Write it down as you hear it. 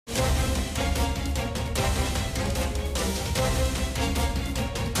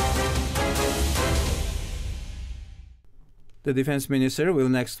The defense minister will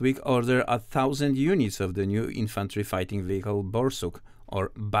next week order 1,000 units of the new infantry fighting vehicle Borsuk,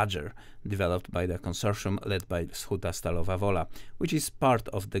 or Badger, developed by the consortium led by Huta Stalowa Wola, which is part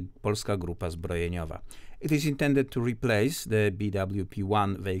of the Polska Grupa Zbrojeniowa. It is intended to replace the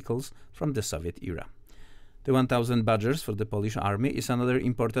BWP-1 vehicles from the Soviet era. The 1,000 Badgers for the Polish army is another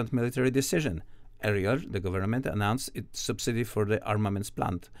important military decision. Earlier, the government announced its subsidy for the armaments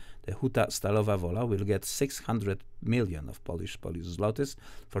plant. The Huta Stalowa Wola will get 600 million of Polish zlotys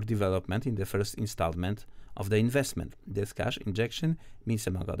for development in the first installment of the investment. This cash injection means,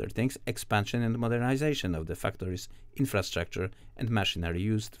 among other things, expansion and modernization of the factory's infrastructure and machinery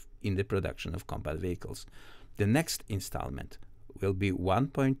used in the production of combat vehicles. The next installment will be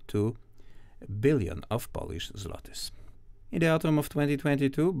 1.2 billion of Polish zlotys. In the autumn of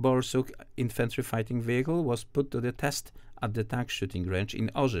 2022, Borsuk infantry fighting vehicle was put to the test at the tank shooting range in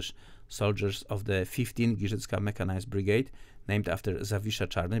Orzysz. Soldiers of the 15 Giżycka Mechanized Brigade, named after Zawisza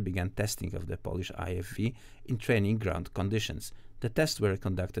Czarny, began testing of the Polish IFV in training ground conditions. The tests were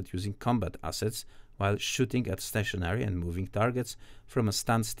conducted using combat assets while shooting at stationary and moving targets from a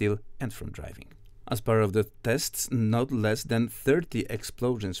standstill and from driving. As part of the tests, not less than 30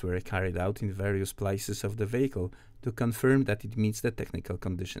 explosions were carried out in various places of the vehicle to confirm that it meets the technical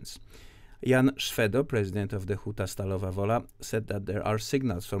conditions. Jan Szwedo, president of the Huta Stalowa Wola, said that there are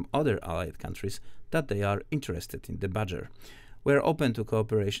signals from other allied countries that they are interested in the Badger. We are open to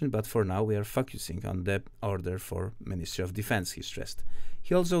cooperation, but for now we are focusing on the order for Ministry of Defense, he stressed.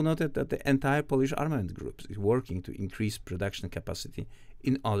 He also noted that the entire Polish armament group is working to increase production capacity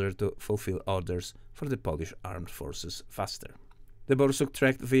in order to fulfill orders for the Polish armed forces faster. The Borsuk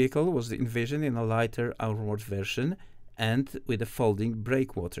tracked vehicle was envisioned in a lighter armored version and with a folding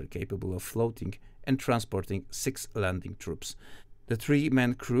breakwater capable of floating and transporting 6 landing troops. The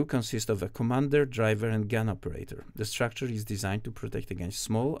 3-man crew consists of a commander, driver and gun operator. The structure is designed to protect against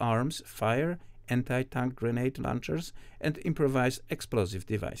small arms, fire, anti-tank grenade launchers and improvised explosive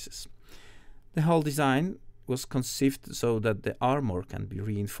devices. The whole design was conceived so that the armor can be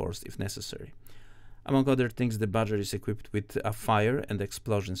reinforced if necessary. Among other things, the Badger is equipped with a fire and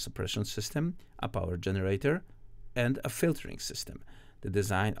explosion suppression system, a power generator, and a filtering system. The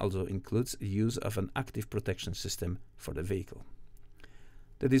design also includes the use of an active protection system for the vehicle.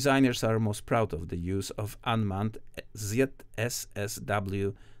 The designers are most proud of the use of unmanned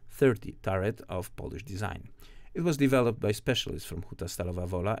ZSSW-30 turret of Polish design. It was developed by specialists from Huta Stalowa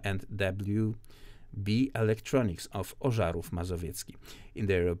Wola and WB Electronics of Ożarów Mazowiecki. In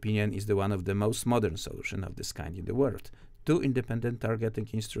their opinion, is one of the most modern solutions of this kind in the world. 2 independent targeting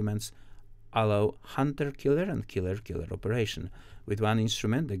instruments allow hunter-killer and killer-killer operation. With one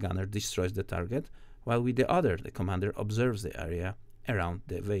instrument, the gunner destroys the target, while with the other, the commander observes the area around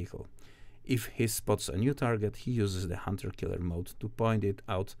the vehicle. If he spots a new target, he uses the hunter-killer mode to point it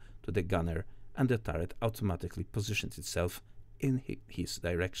out to the gunner, and the turret automatically positions itself in his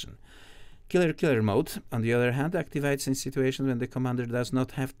direction. Killer-killer mode, on the other hand, activates in situations when the commander does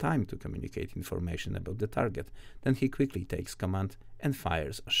not have time to communicate information about the target. Then he quickly takes command and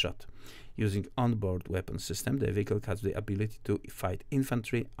fires a shot. Using onboard weapon system, the vehicle has the ability to fight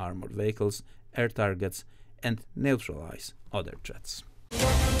infantry, armored vehicles, air targets, and neutralize other threats.